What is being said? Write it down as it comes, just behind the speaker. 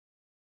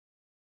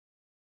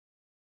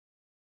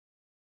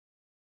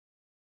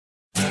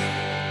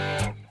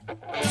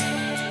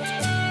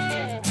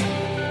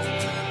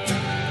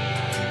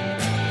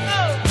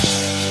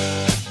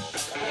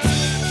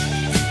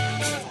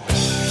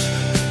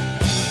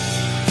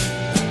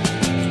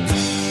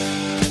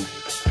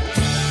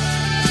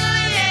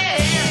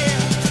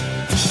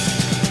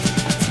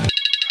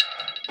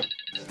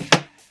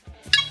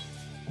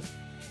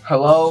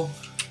Hello?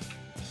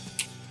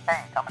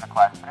 Hey, coming to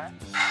class today?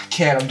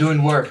 Can't, I'm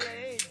doing work.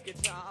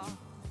 Yeah,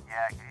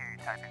 I can hear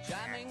you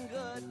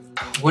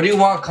typing. What do you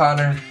want,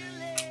 Connor?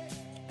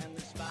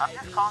 I'm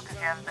just calling because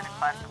you haven't been in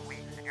class in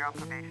weeks and you're on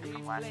probation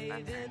from last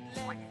semester.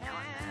 What you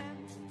doing,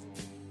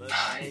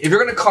 man? If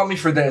you're gonna call me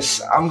for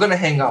this, I'm gonna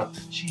hang up.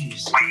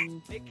 Jeez.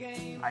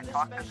 I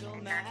talked to the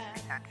teacher and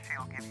she said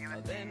she'll give you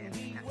a C if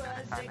you just do an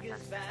assignment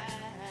this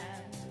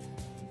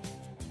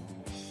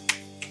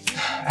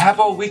I have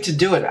all week to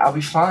do it. I'll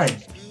be fine.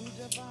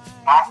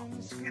 Well,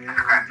 it's a script.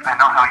 I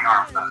know how you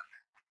are with those.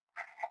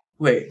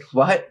 Wait,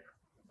 what?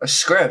 A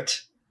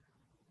script?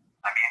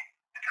 I mean,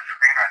 it's a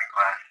screenwriting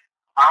class.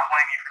 I don't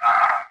blame you for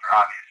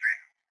obvious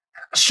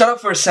reasons. Shut up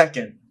for a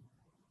second.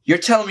 You're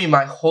telling me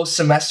my whole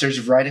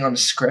semester's writing on a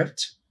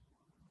script?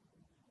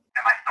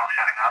 Am I still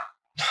shutting up?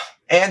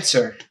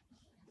 Answer.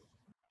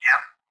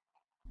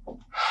 Yep.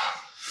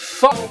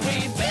 Fuck.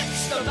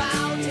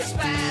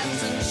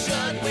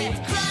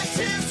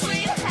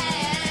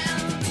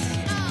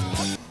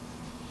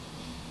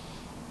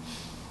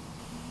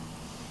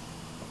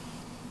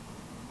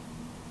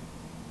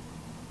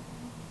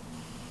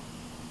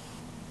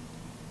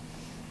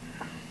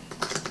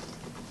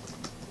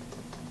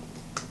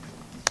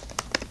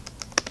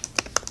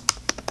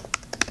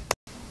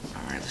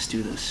 Alright, let's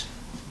do this.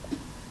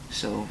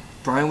 So,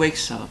 Brian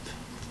wakes up,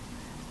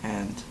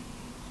 and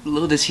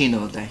little does he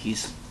know that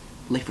he's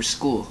late for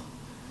school.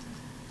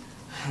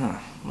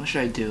 What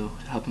should I do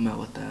to help him out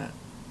with that?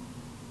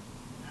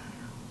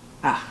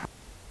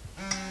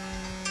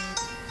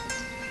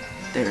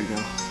 There we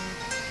go.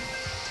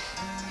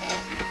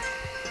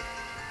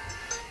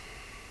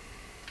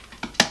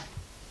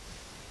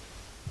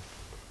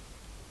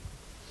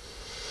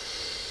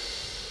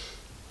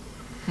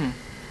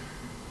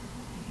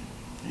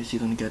 Is he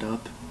gonna get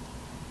up?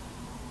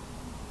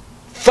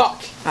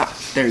 Fuck!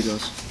 There he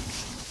goes.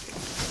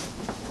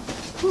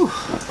 Whew.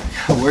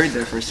 Got worried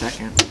there for a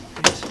second.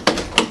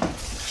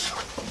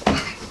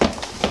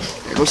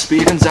 There goes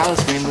Speedy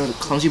Gonzalez being the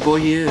clumsy boy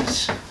he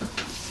is.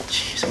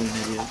 Jeez, what an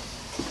idiot.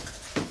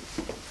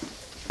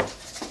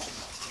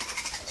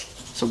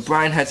 So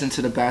Brian heads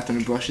into the bathroom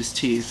to brush his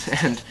teeth,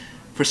 and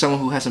for someone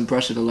who hasn't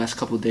brushed it the last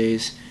couple of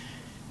days,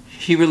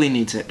 he really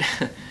needs it.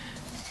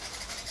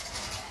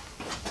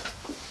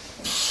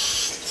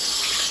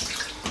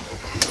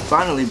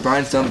 Finally,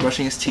 Brian's done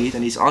brushing his teeth,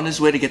 and he's on his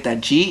way to get that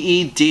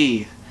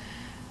GED.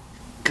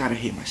 Gotta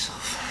hate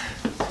myself.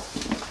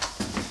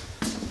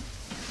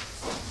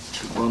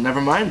 Well,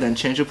 never mind then.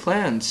 Change of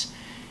plans.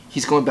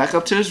 He's going back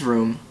up to his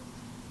room.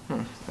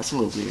 That's a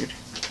little weird.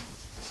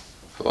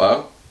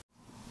 Hello?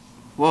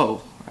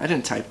 Whoa, I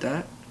didn't type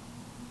that.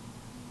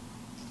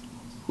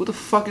 Who the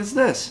fuck is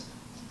this?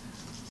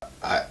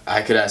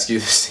 I could ask you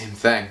the same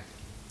thing.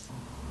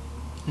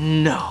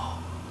 No.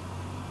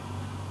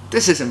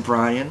 This isn't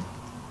Brian.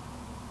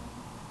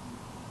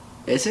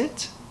 Is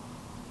it?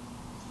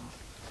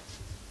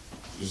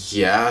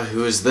 Yeah,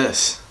 who is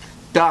this?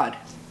 God.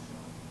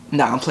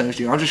 Nah, I'm playing with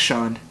you. I'm just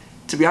Sean.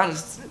 To be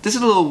honest, this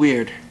is a little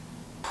weird.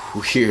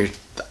 Weird.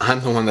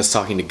 I'm the one that's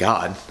talking to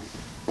God.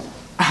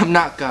 I'm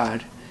not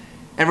God.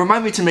 And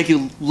remind me to make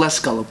you less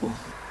gullible.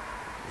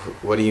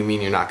 What do you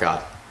mean you're not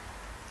God?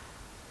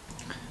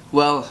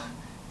 Well,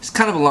 it's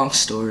kind of a long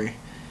story.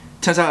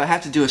 Turns out I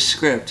had to do a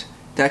script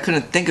that I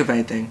couldn't think of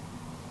anything.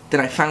 Then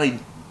I finally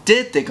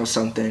did think of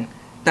something.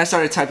 Then I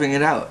started typing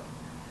it out.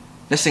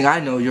 Next thing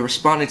I know, you're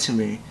responding to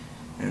me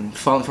and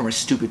falling for my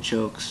stupid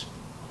jokes.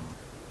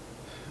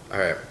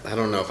 Alright, I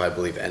don't know if I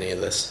believe any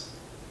of this.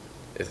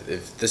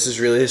 If this is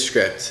really a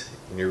script,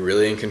 and you're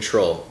really in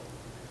control,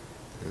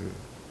 then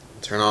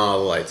turn on all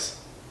the lights.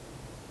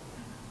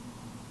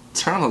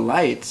 Turn on the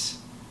lights?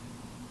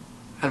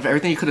 Out of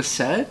everything you could have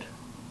said?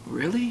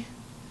 Really?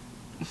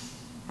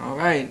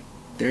 Alright,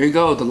 there you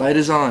go, the light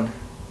is on.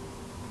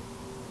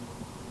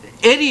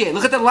 Idiot,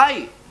 look at the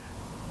light!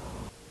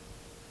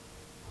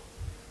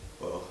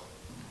 Whoa.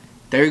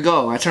 There you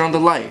go, I turned on the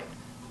light.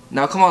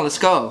 Now come on, let's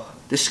go.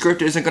 This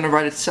script isn't gonna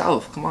write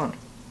itself, come on.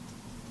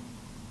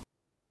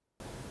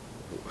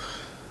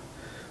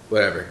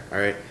 Whatever,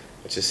 alright?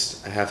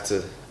 I have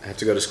to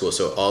go to school,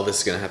 so all this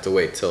is gonna have to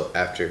wait till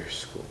after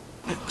school.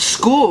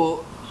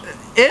 School?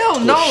 Ew,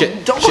 no,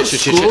 Shit, don't go to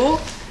school.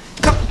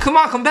 Come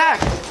on, come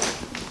back.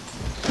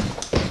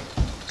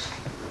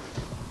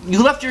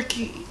 You left your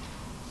key.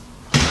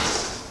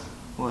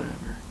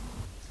 Whatever.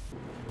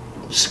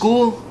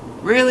 School?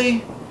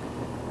 Really?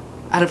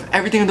 Out of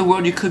everything in the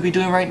world you could be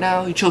doing right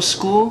now, you chose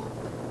school?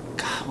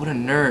 God, what a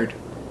nerd.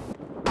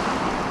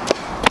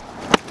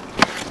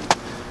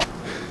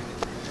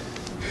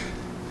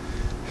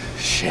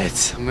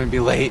 Shit, I'm gonna be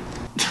late.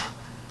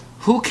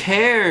 Who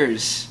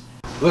cares?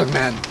 Look,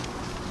 man,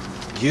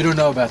 you don't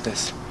know about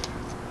this.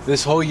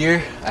 This whole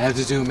year, I have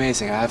to do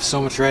amazing. I have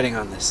so much writing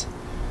on this.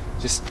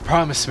 Just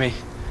promise me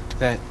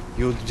that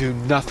you'll do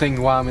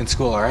nothing while I'm in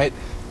school, alright?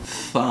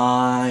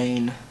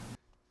 Fine.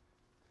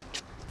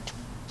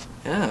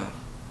 Yeah.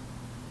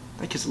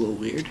 That kid's a little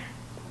weird.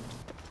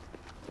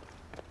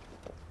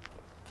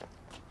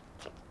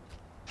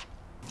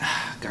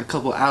 Got a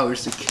couple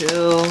hours to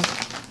kill.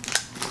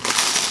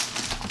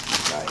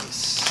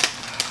 Nice.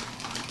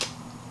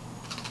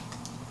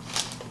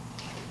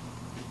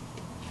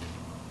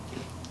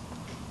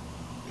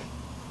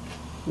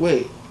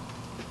 Wait.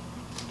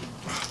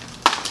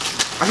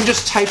 I can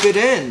just type it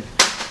in.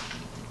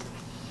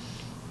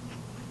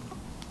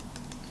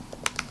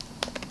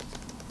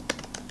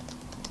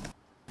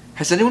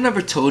 Has anyone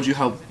ever told you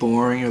how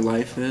boring your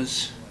life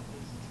is?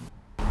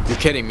 You're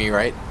kidding me,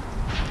 right?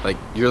 Like,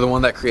 you're the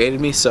one that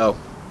created me, so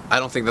I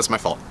don't think that's my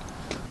fault.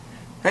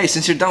 Hey,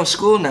 since you're done with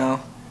school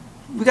now,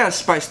 we gotta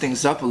spice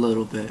things up a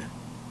little bit.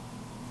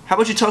 How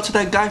about you talk to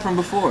that guy from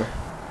before?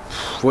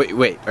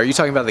 Wait, are you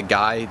talking about the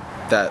guy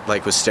that,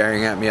 like, was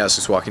staring at me as I was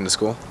just walking to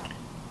school?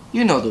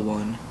 You know the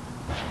one.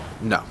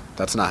 No,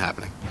 that's not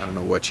happening. I don't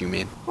know what you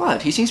mean.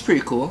 What? He seems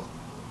pretty cool.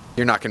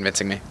 You're not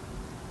convincing me.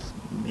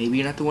 Maybe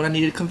you're not the one I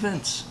needed to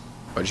convince.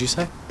 What did you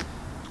say?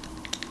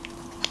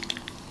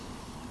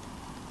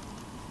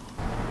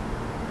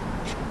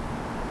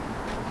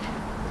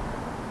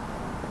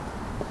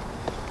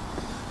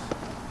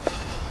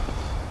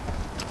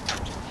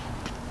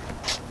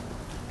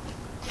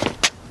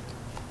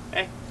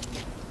 Hey,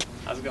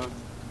 how's it going?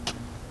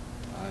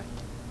 Hi.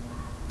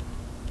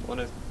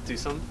 Want to do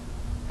something?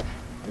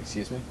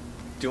 Excuse me?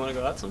 Do you want to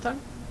go out sometime?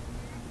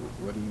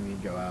 What do you mean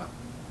go out?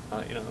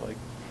 You know, like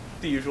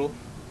the usual,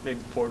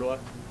 maybe boardwalk.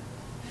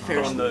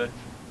 Ferris Go on the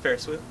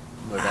Ferris wheel.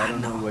 Look, I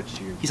don't know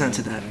what you He's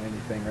onto that.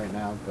 anything right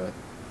now, but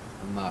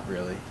I'm not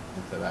really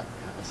into that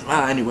kind of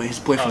stuff. Anyway, his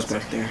boyfriend's Oh,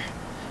 back sorry. there.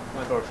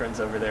 My boyfriend's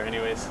over there,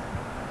 anyways.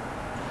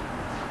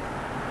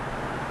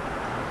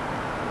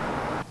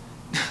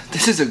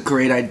 This is a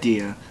great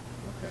idea.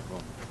 Okay,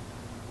 well,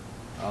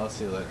 I'll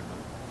see you later,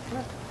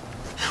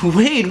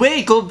 man.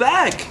 Wait, go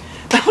back!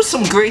 That was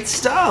some great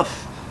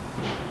stuff!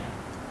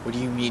 What do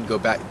you mean go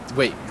back?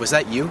 Wait, was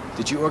that you?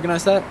 Did you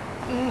organize that?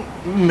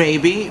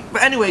 Maybe.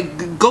 But anyway,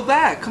 go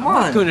back, come I'm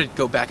on. not going to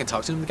go back and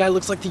talk to him. The guy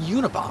looks like the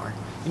Unabomber.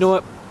 You know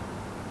what?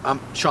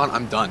 Sean,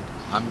 I'm done.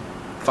 I'm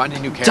finding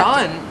a new character.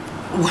 Done?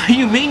 What do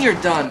you mean you're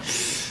done?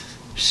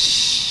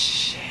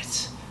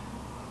 Shit.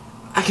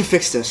 I can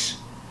fix this.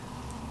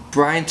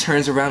 Brian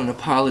turns around and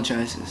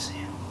apologizes.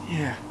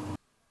 Yeah.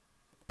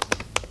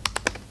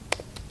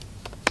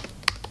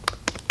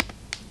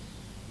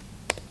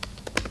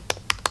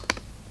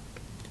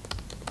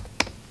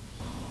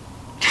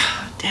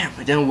 Damn,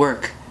 it didn't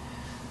work.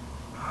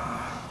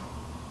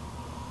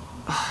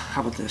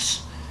 How about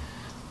this?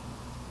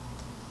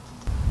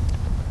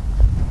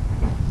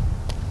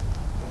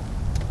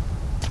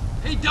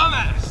 Hey,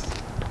 dumbass!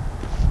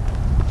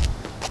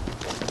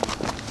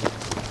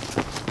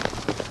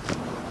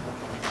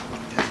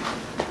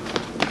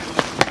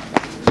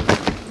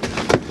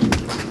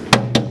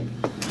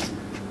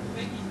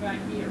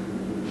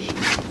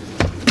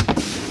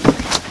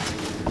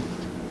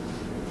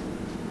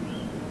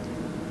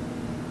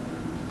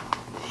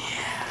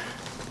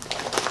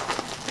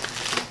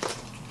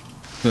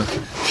 Look,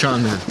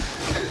 Sean, man.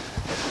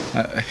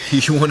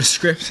 You want a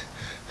script?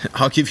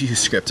 I'll give you a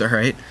script,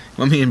 alright? You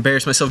want me to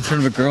embarrass myself in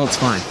front of a girl? It's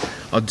fine.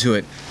 I'll do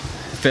it.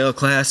 Fail a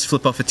class,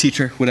 flip off a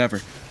teacher,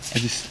 whatever. I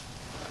just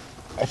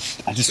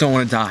don't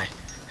want to die.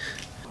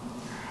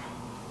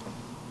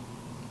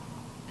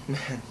 Man,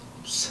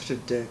 I'm such a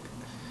dick.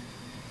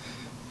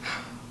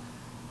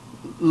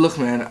 Look,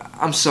 man,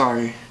 I'm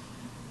sorry.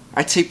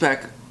 I take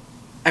back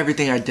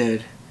everything I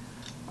did.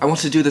 I want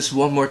to do this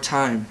one more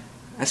time,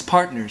 as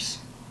partners.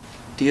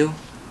 Deal?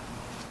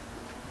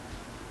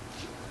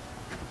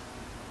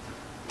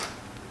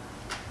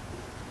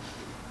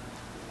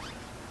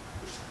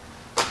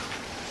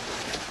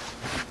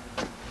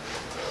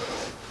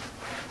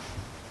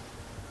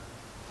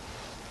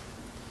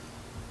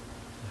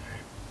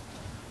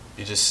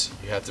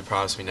 You have to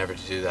promise me never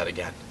to do that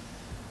again.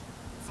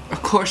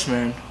 Of course,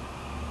 man.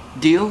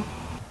 Deal?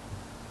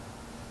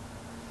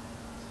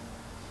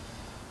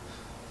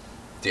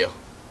 Deal.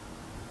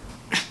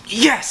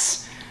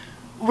 Yes!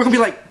 We're gonna be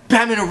like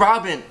Batman and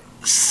Robin,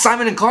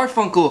 Simon and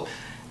Garfunkel,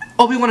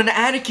 Obi-Wan and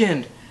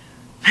Anakin.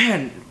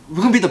 Man, we're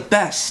gonna be the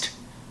best.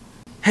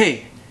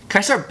 Hey, can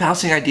I start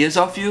bouncing ideas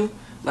off you?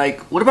 Like,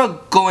 what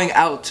about going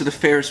out to the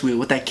Ferris wheel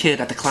with that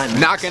kid at the climax?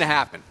 Not gonna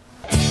happen.